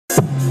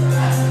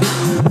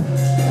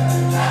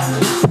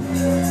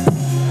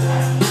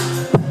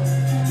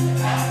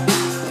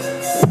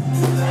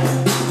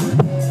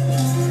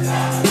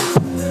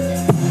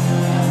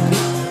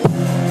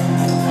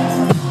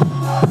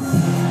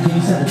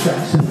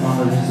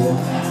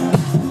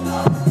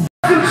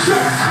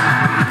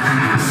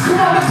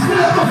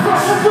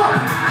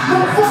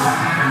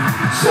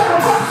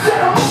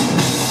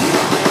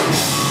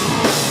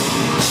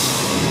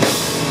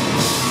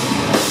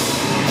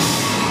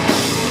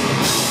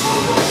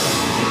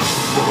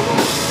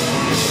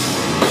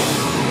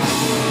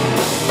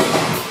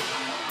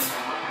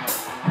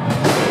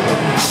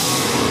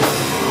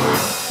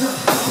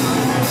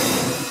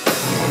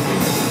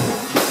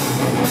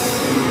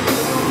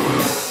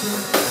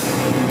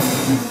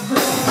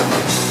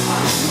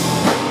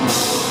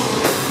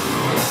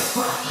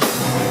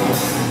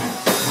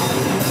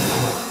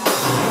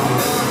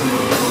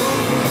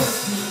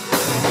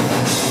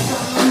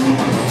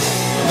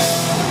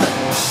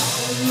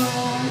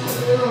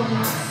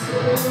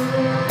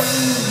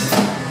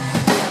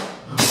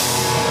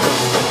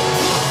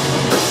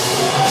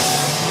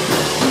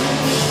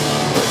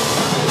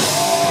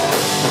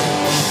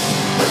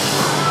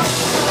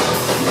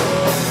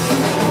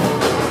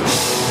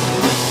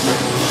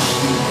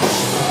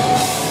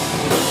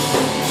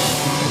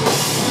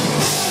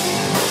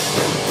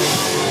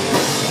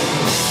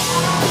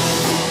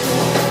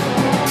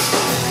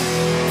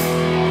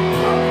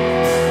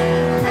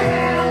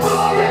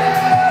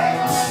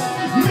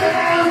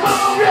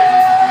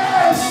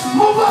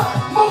Move up!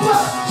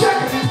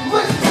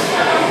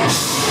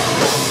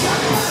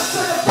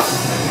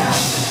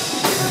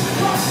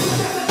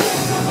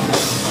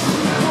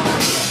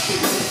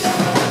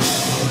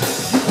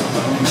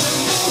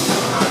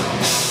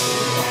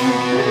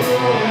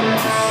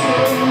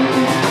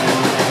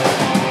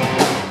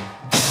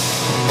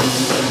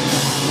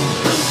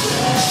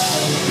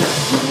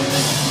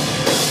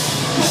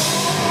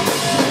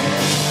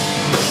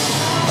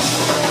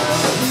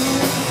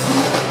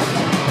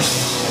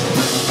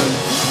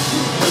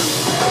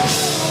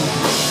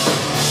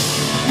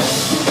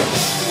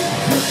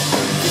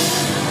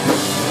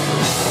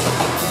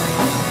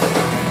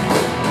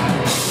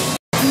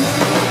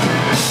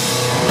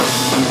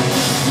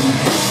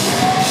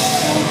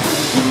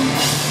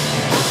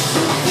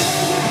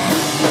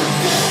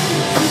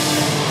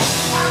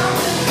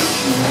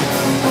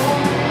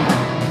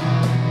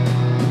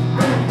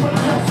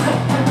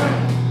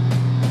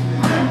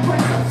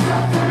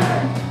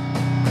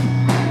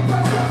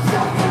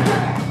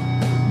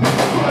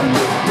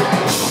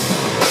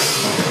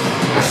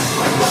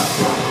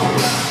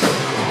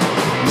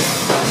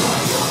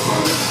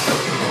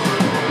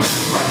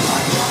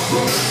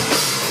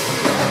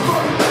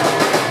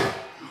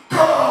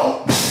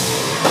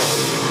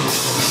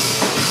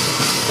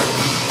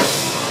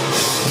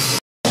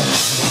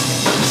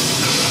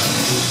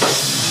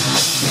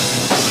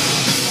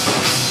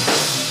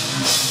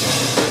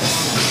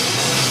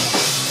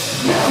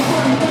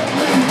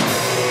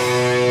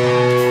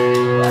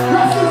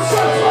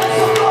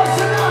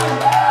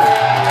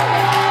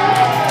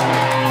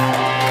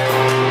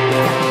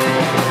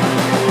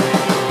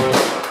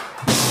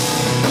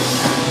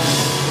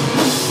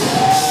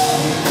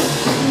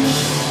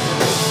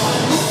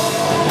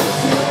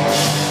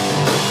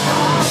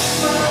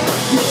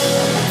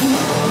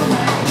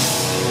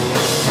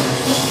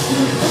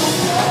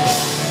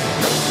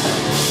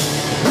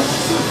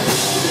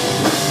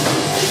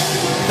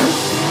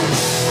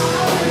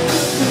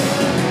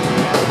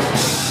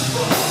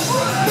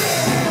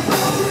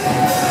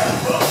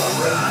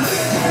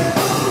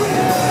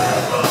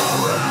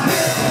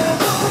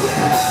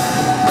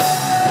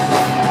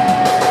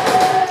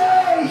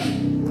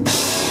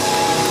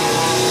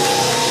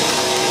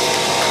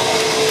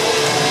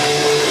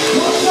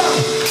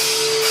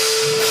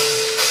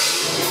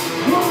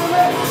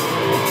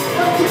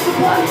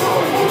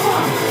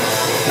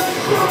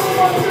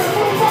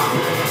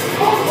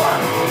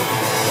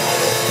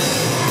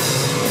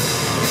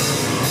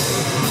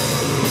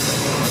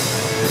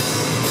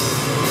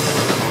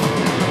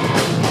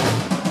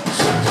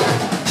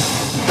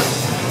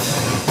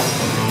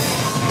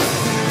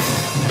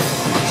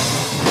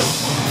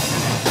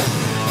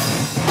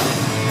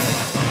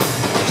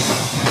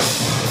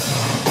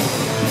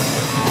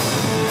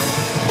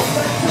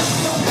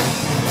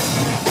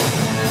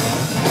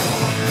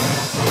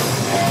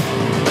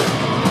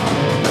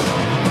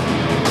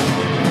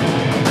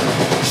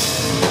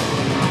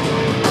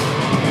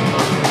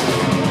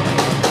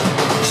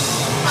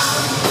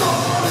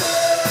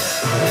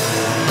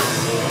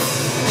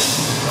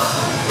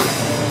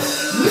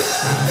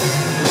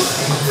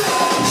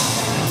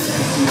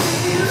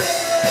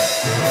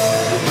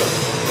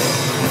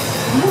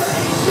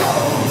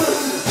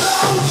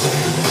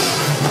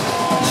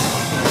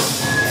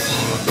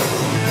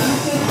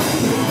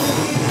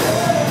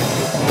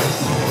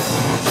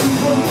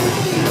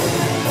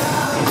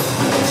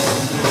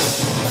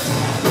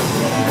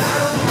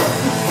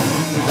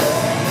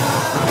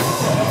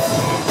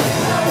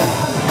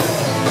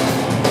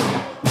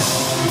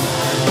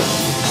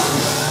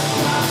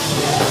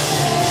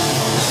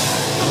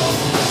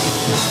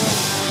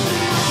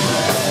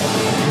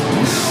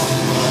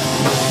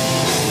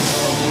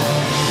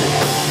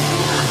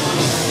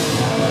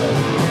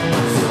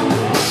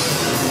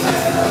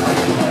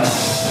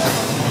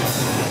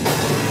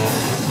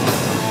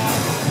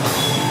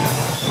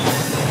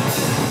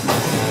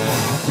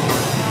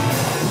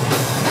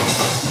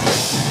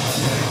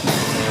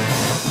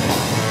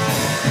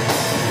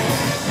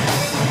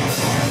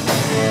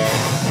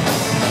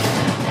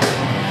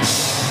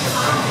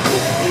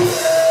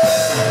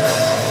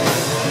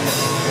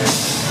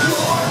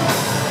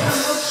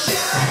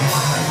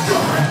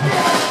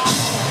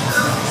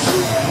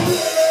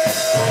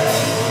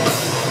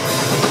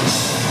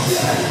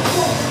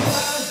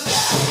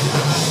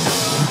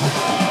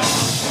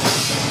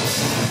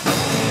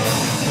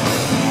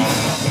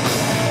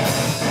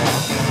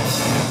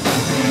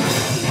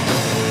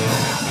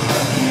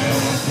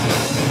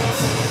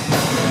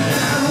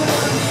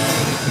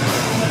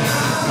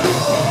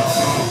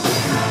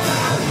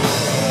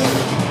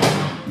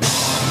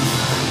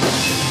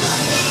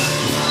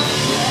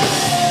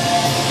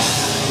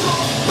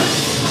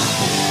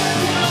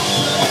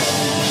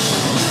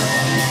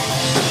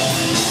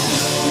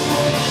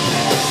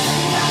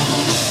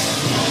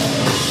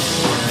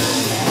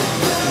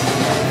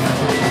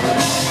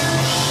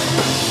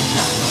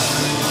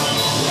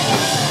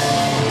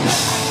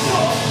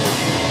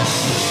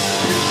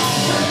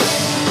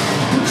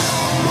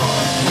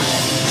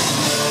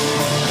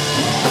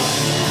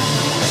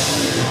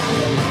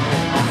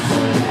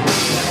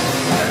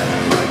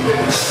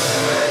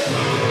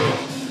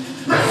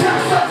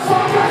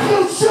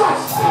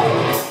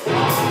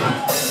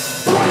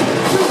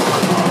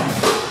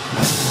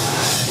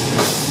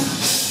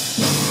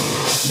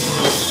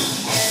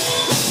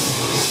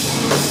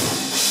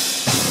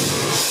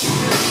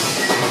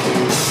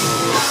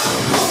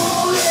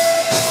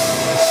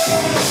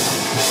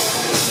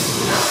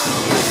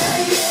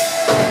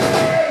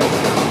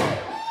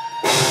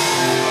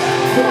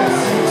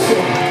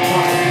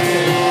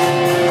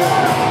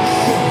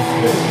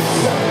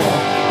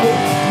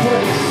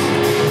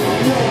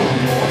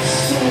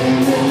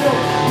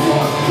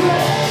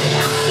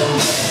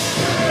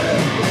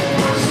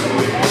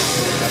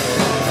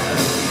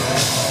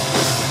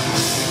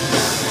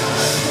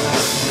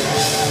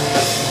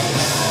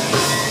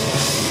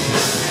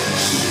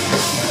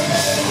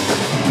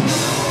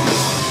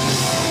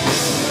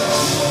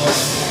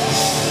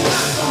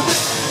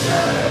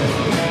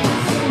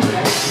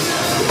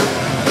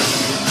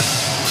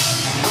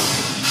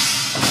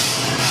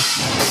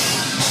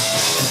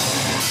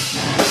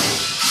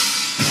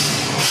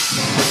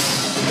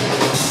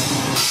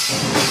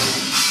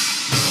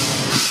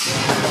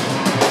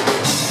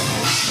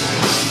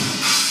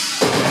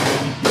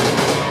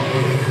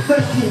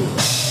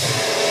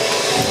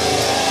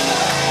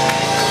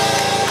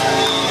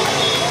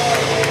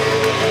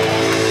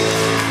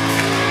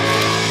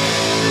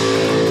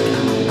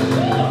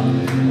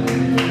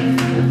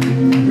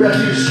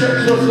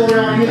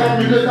 you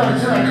having a good night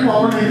tonight? Come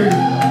on, we're leaving.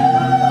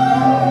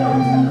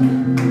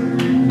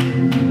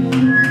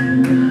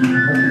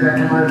 I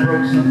might have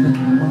broke something.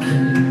 One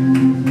second.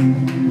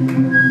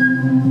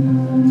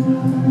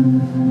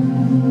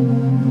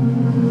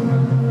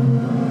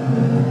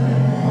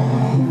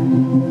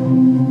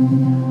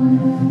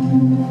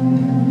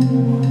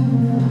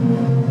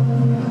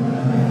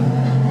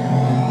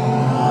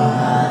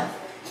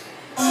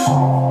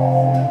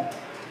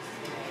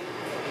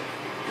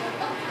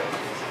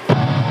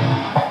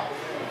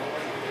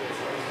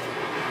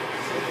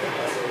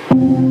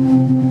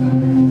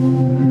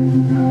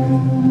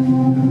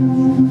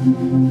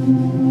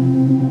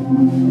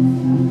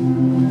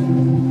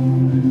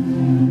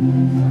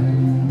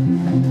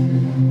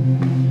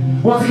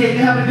 Once again,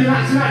 you're having a good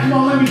night tonight. Come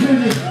on, let me hear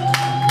you.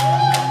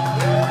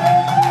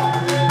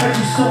 Thank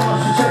you so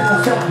much for checking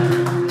us out.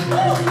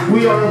 We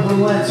are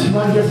Relent,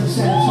 right here from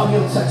San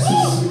Antonio,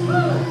 Texas.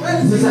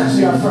 This is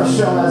actually our first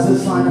show as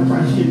this lineup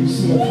right here you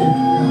see up here.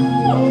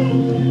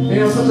 You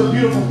know, it's such a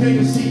beautiful thing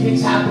to see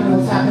things happening,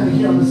 what's happening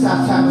here on the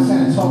south side of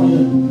San Antonio.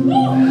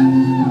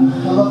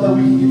 I love that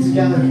we can get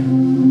together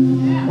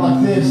like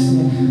this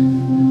and,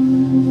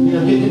 you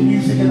know, get the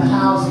music in the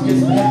house and get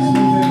some heads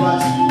moving,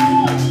 but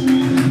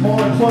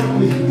more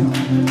importantly,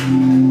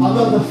 I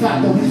love the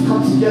fact that we've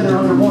come together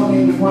under one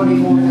name and one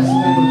name only, that's the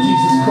name of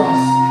Jesus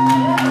Christ.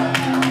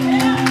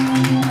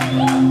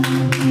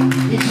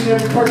 Each and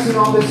every person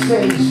on this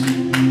stage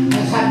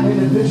has had an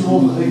individual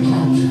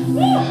encounter.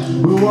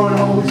 We weren't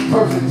always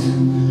perfect.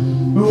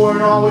 We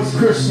weren't always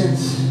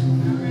Christians.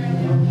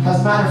 As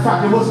a matter of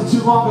fact, it wasn't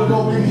too long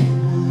ago, maybe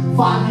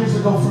 5 years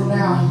ago from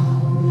now,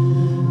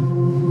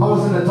 I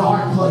was in a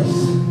dark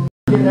place.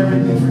 Forget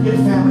everything, forget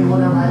family,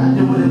 whatever. I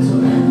did what it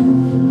took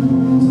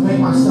to make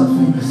myself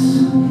famous.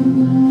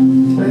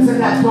 But it's in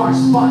that dark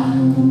spot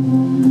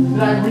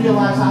that I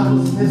realized I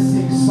was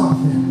missing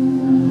something.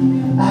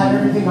 I had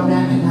everything a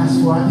man can ask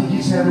for. I think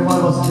each and every one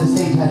of us on this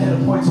stage had hit a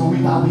point where we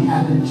thought we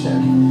had it in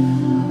check.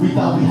 We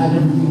thought we had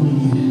everything we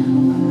needed.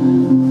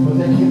 But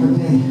there came a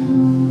day,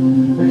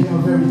 there came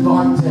a very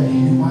dark day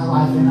in my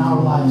life, in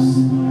our lives,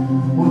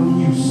 when we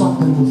knew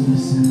something was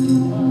missing.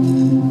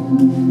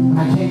 And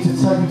I came to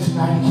tell you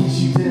tonight, in case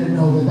you didn't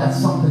know, that that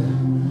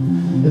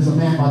something is a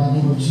man by the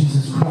name of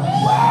Jesus Christ.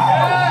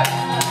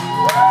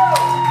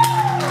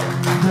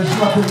 There's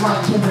nothing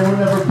like him. There will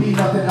never be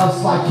nothing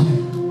else like him.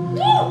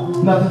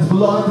 Nothing's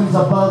below, nothing's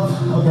above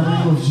of the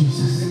name of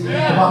Jesus. The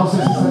Bible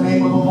says it's the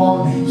name above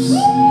all names.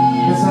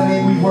 It's the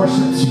name we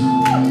worship to.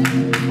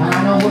 And I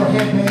know we're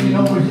headbanging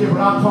over here,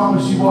 but I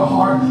promise you our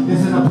heart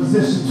is in a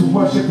position to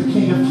worship the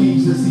King of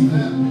Kings this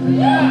evening.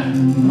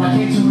 And I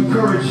came to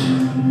encourage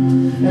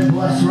and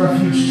bless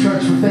Refuge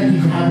Church. We thank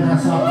you for having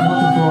us out.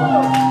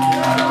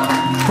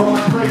 But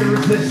my prayer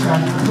is this,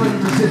 guys. My prayer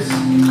is this.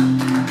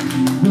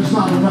 There's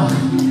not enough.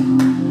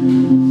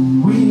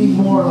 We need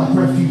more like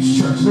Refuge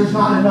Church. There's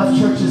not enough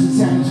churches in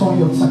San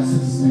Antonio,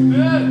 Texas.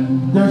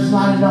 There's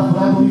not enough,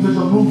 but I believe there's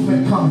a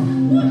movement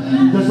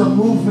coming. There's a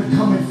movement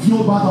coming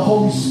fueled by the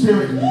Holy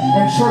Spirit.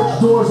 And church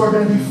doors are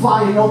going to be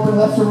flying open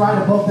left and right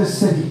above this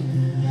city.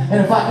 And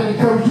if I can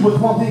encourage you with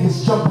one thing,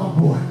 it's jump on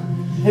board.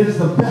 It is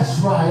the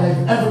best ride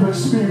I've ever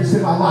experienced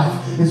in my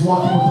life, is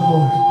walking with the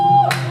Lord.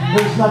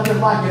 There's nothing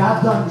like it.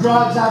 I've done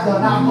drugs, I've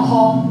done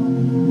alcohol,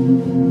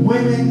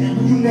 women,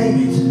 and you name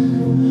it.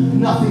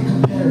 Nothing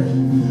compared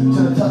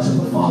to the touch of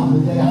the Father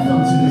the day I fell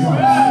into his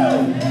arms.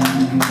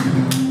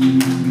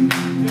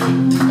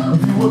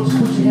 If you would, just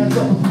put your hands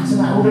up with me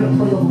tonight. We're going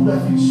to pray over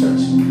Refuge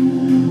Church.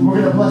 We're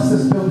going to bless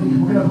this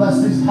building. We're going to bless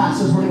these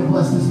pastors. We're going to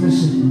bless this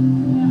mission.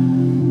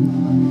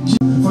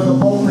 For the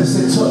boldness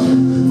it took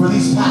for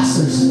these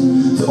pastors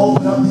to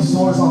open up these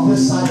doors on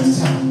this side of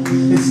town.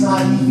 It's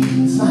not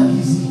easy. It's not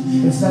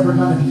easy. It's never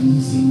going to be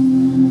easy.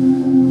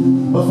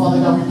 But Father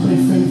God, we pray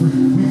favor.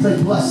 We pray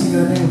blessing in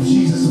the name of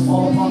Jesus to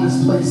fall upon this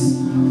place.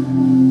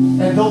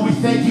 And though we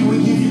thank you,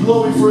 we give you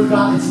glory for it,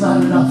 God, it's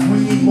not enough. We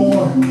need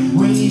more.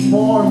 We need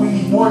more. We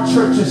need more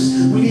churches.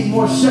 We need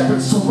more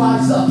shepherds to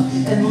rise up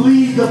and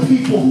lead the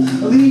people.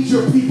 Lead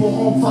your people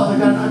home, Father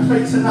God. And I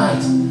pray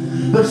tonight,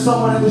 there's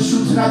someone in this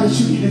room tonight that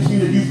you need to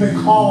hear. You've been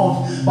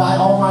called by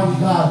Almighty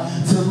God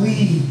to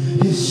lead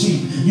his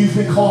sheep. You've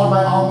been called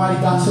by Almighty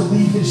God to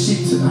lead his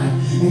sheep tonight.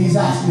 And he's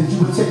asking that you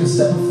would take a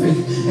step of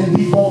faith and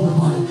be bold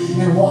about it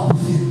and walk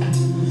with him.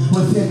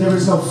 With him there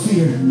is no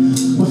fear.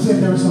 With him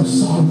there is no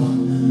sorrow.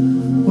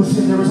 With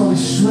him there is only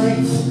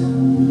strength.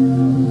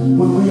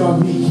 When we are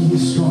weak, he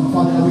is strong.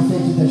 Father God, we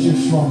thank you that you're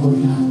strong,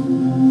 Lord God.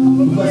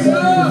 We bless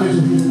every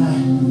individual here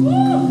tonight.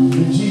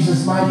 In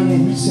Jesus' mighty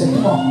name we say,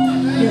 come on.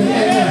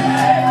 Amen.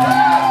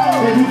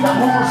 And we've got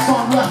one more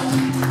song left.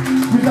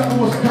 We've got one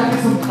more song. Can I get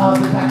some, the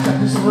backtrack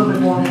just a little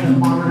bit more in the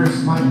monitors?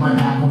 My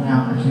back went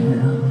out. I can't hear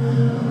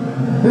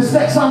it. This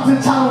next song's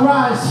entitled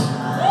Rise.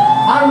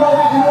 I wrote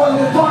it in one of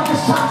the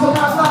darkest times of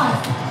my life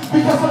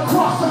because the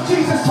cross of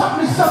Jesus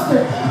taught me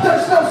something.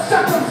 There's no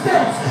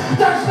circumstance,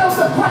 there's no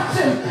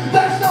depression,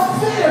 there's no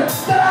fear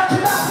that I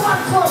cannot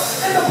fight from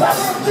in the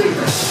power of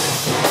Jesus.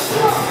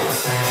 Come on.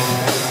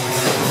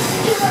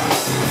 Get up.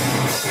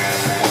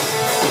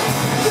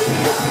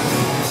 Jesus.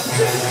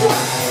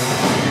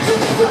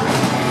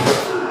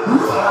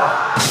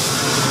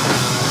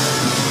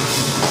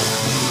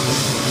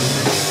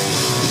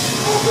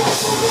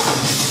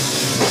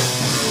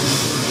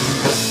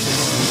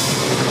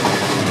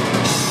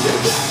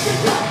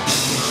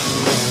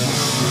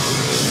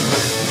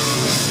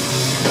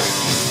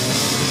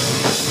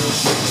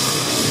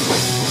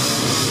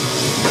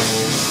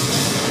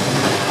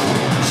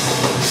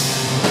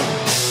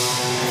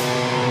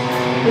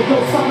 It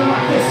goes something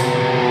like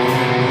this.